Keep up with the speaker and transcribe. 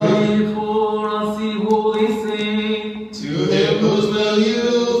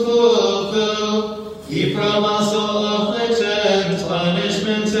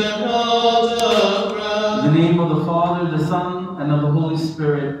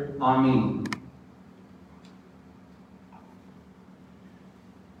answered, Amen.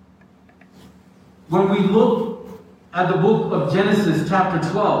 When we look at the book of Genesis chapter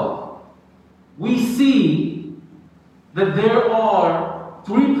 12, we see that there are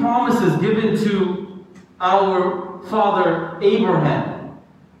three promises given to our father Abraham.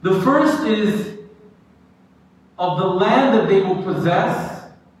 The first is of the land that they will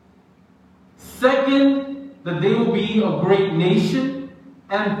possess. Second, that they will be a great nation.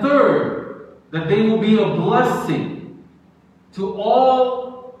 And third, that they will be a blessing to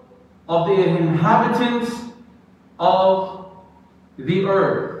all of the inhabitants of the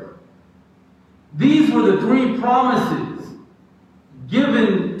earth. These were the three promises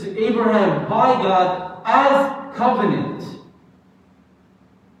given to Abraham by God as covenant.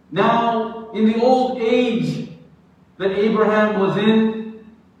 Now, in the old age that Abraham was in,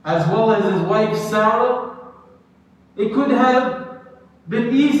 as well as his wife Sarah, it could have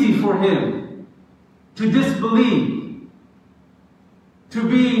been easy for him to disbelieve, to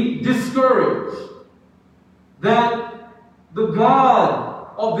be discouraged, that the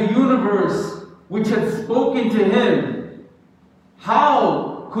God of the universe, which had spoken to him,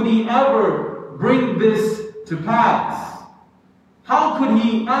 how could he ever bring this to pass? How could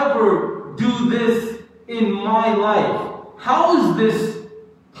he ever do this in my life? How is this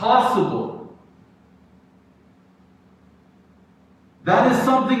possible? That is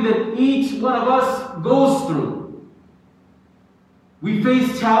something that each one of us goes through. We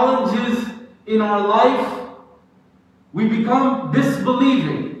face challenges in our life. We become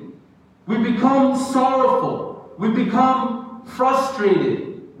disbelieving. We become sorrowful. We become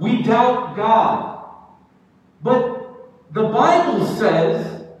frustrated. We doubt God. But the Bible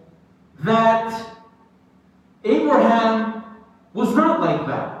says that Abraham was not like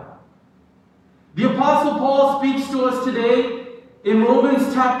that. The Apostle Paul speaks to us today in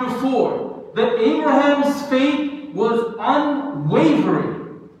Romans chapter 4 that Abraham's faith was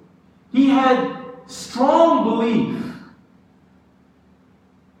unwavering. He had strong belief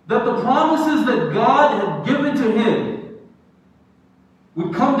that the promises that God had given to him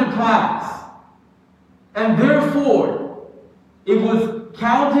would come to pass. And therefore, it was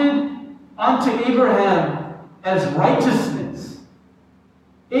counted unto Abraham as righteousness.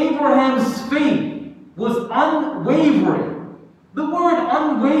 Abraham's faith was unwavering. The word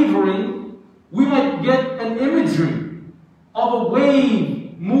unwavering, we might get an imagery of a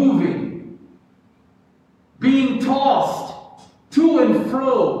wave moving, being tossed to and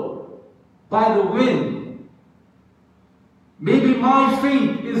fro by the wind. Maybe my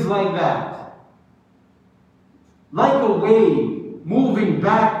faith is like that. Like a wave moving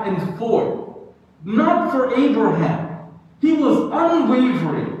back and forth. Not for Abraham. He was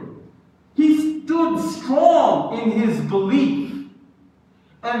unwavering. He stood strong in his belief.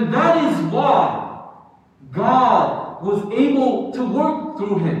 And that is why God was able to work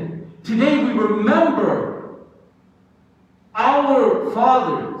through him. Today we remember our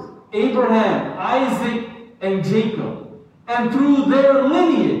fathers, Abraham, Isaac, and Jacob. And through their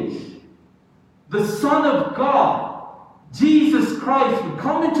lineage, the Son of God, Jesus Christ, would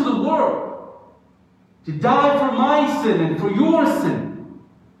come into the world to die for my sin and for your sin,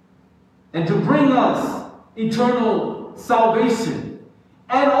 and to bring us eternal salvation.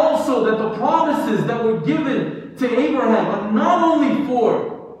 And also that the promises that were given to Abraham are not only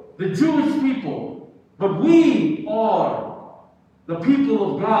for the Jewish people, but we are the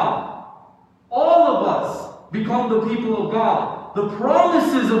people of God. All of us become the people of God. The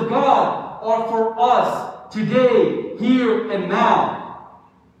promises of God are for us today, here and now.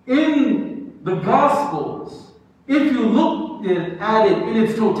 In the Gospels, if you look at it in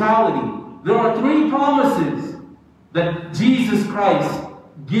its totality, there are three promises that Jesus Christ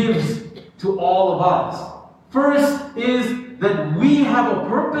gives to all of us. First is that we have a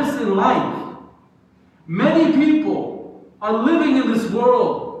purpose in life. Many people are living in this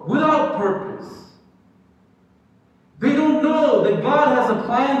world without purpose. They don't know that God has a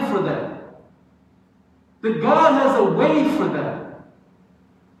plan for them, that God has a way for them.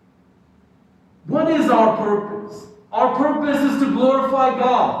 What is our purpose? Our purpose is to glorify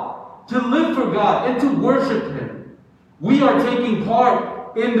God, to live for God, and to worship Him. We are taking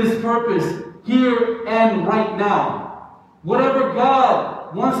part in this purpose here and right now. Whatever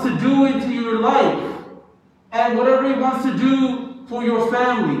God wants to do into your life, and whatever He wants to do for your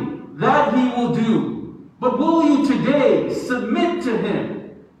family, that He will do. But will you today submit to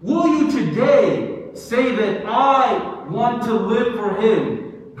Him? Will you today say that I want to live for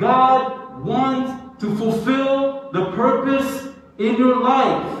Him? God wants to fulfill the purpose in your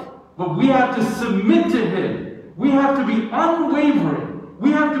life. But we have to submit to Him. We have to be unwavering.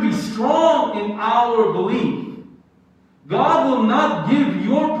 we have to be strong in our belief. God will not give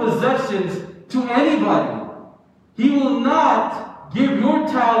your possessions to anybody. He will not give your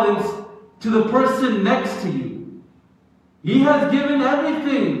talents to the person next to you. He has given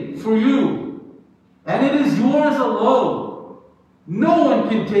everything for you, and it is yours alone. No one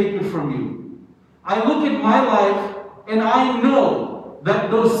can take it from you. I look at my life, and I know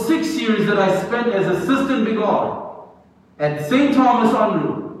that those 6 years that I spent as assistant brigade at St. Thomas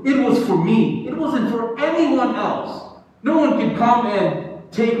Unru, it was for me. It wasn't for anyone else. No one could come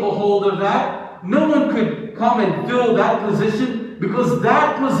and take a hold of that. No one could come and fill that position, because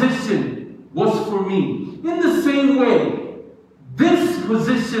that position was for me. In the same way, this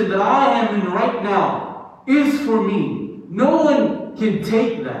position that I am in right now is for me. No one can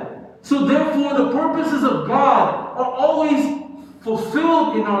take that. So therefore, the purposes of God are always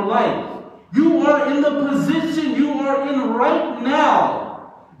fulfilled in our life. You are in the position you are in right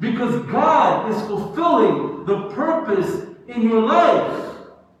now because God is fulfilling the purpose in your life.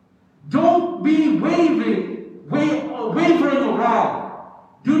 Don't be wavering around.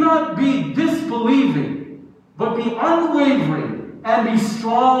 Do not be disbelieving, but be unwavering and be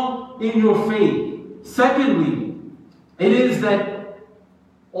strong in your faith. Secondly, it is that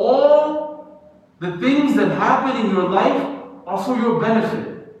all the things that happen in your life are for your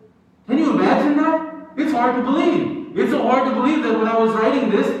benefit. Can you imagine that? It's hard to believe. It's so hard to believe that when I was writing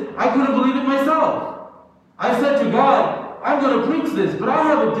this, I couldn't believe it myself. I said to God, I'm going to preach this, but I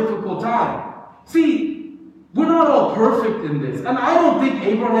have a difficult time. See, we're not all perfect in this. And I don't think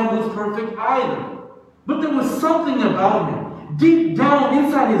Abraham was perfect either. But there was something about him, deep down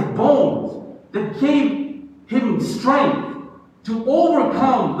inside his bones, that gave him strength to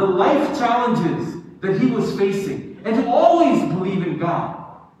overcome the life challenges that he was facing and to always believe in God.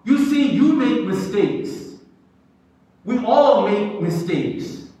 You see, you make mistakes. We all make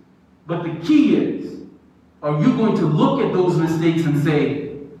mistakes. But the key is, are you going to look at those mistakes and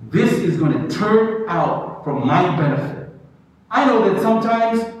say, this is going to turn out for my benefit? I know that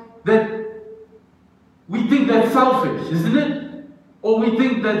sometimes that we think that's selfish, isn't it? Or we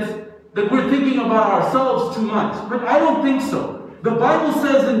think that we're thinking about ourselves too much. But I don't think so. The Bible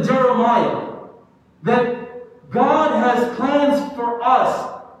says in Jeremiah that God has plans for us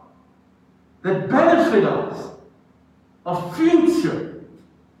that benefit us, a future,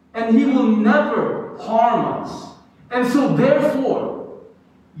 and He will never harm us. And so therefore,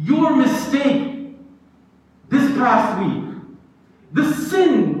 your mistake this past week, the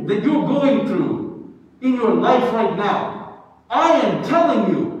sin that you're going through in your life right now, I am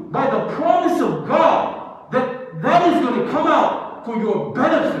telling you by the promise of God that that is going to come out for your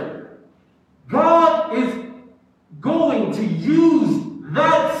benefit. God is going to use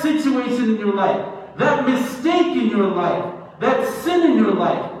that situation in your life, that mistake in your life, that sin in your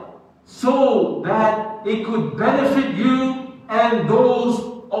life, so that it could benefit you and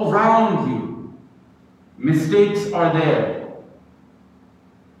those around you. Mistakes are there,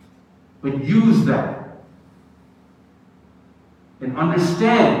 but use that and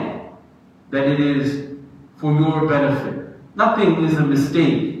understand that it is for your benefit. Nothing is a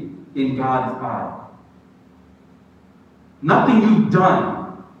mistake in God's eye. Nothing you've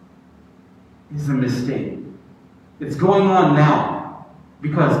done is a mistake. It's going on now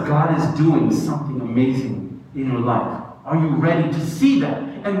because God is doing something amazing in your life. Are you ready to see that?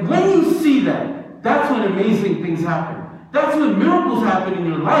 And when you see that, that's when amazing things happen. That's when miracles happen in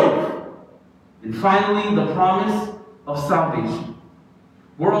your life. And finally, the promise of salvation.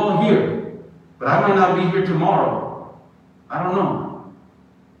 We're all here, but I might not be here tomorrow. I don't know.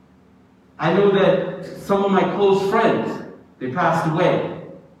 I know that some of my close friends, they passed away.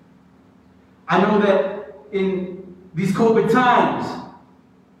 I know that in these COVID times,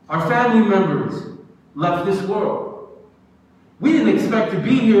 our family members left this world. We didn't expect to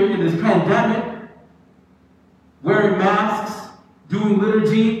be here in this pandemic, wearing masks, doing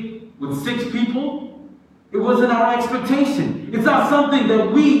liturgy with 6 people. It wasn't our expectation. It's not something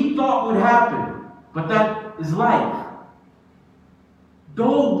that we thought would happen, but that is life.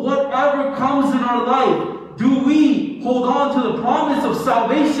 Though whatever comes in our life, do we hold on to the promise of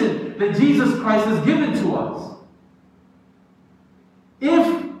salvation that Jesus Christ has given to us?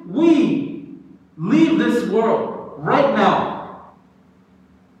 If we leave this world right now,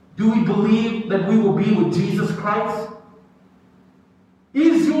 do we believe that we will be with Jesus Christ?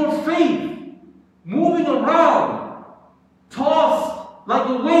 Is your faith moving around, tossed like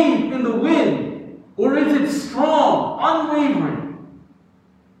a wave in the wind, or is it strong, unwavering?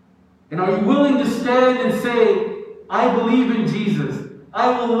 And are you willing to stand and say, I believe in Jesus. I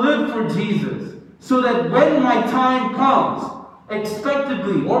will live for Jesus, so that when my time comes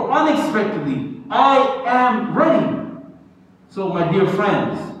expectedly or unexpectedly, I am ready. So, my dear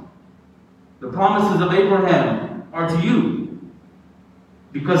friends, the promises of Abraham are to you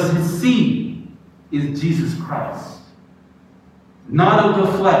because his seed is Jesus Christ. Not of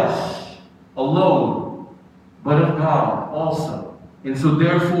the flesh alone, but of God also. And so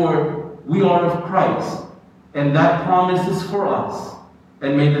therefore, we are of Christ, and that promise is for us.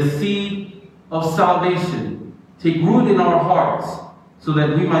 And may the seed of salvation take root in our hearts so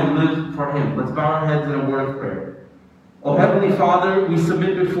that we might live for him. Let's bow our heads in a word of prayer. Oh, Heavenly Father, we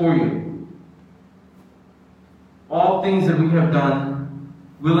submit before you all things that we have done,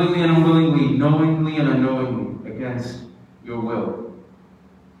 willingly and unwillingly, knowingly and unknowingly, against your will.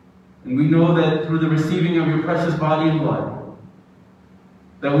 And we know that through the receiving of your precious body and blood,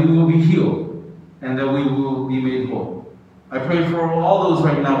 that we will be healed and that we will be made whole. I pray for all those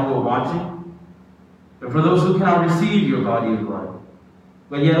right now who are watching, and for those who cannot receive your body and blood.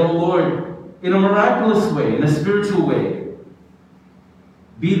 But yet, oh Lord, in a miraculous way, in a spiritual way,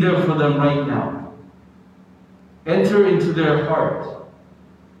 be there for them right now. Enter into their heart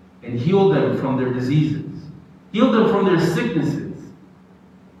and heal them from their diseases. Heal them from their sicknesses.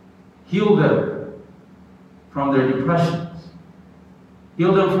 Heal them from their depressions.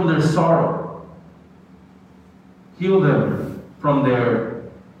 Heal them from their sorrow. Heal them from their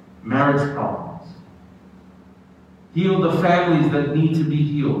marriage problems. Heal the families that need to be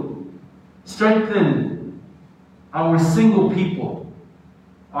healed. Strengthen our single people,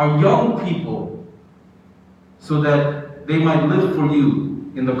 our young people, so that they might live for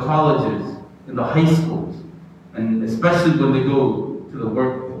you in the colleges, in the high schools, and especially when they go to the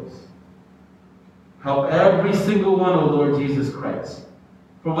workplace. Help every single one, O Lord Jesus Christ.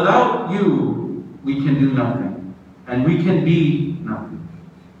 For without you, we can do nothing, and we can be nothing.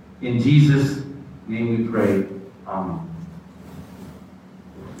 In Jesus' name we pray. Amen.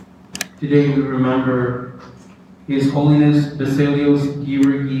 Today we remember His Holiness Basilios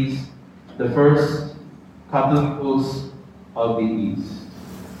Gheevarghese, the first Catholicos of the East.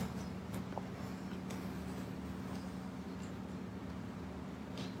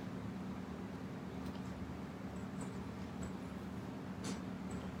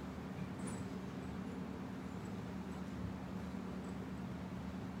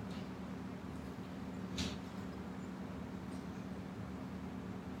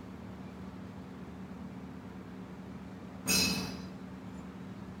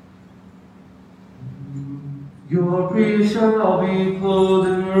 Your priests shall be clothed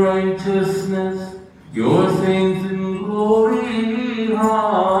in righteousness, your saints in glory.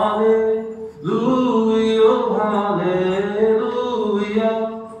 Hallelujah, hallelujah.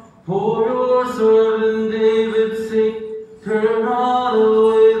 For your servant David's sake, turn not away.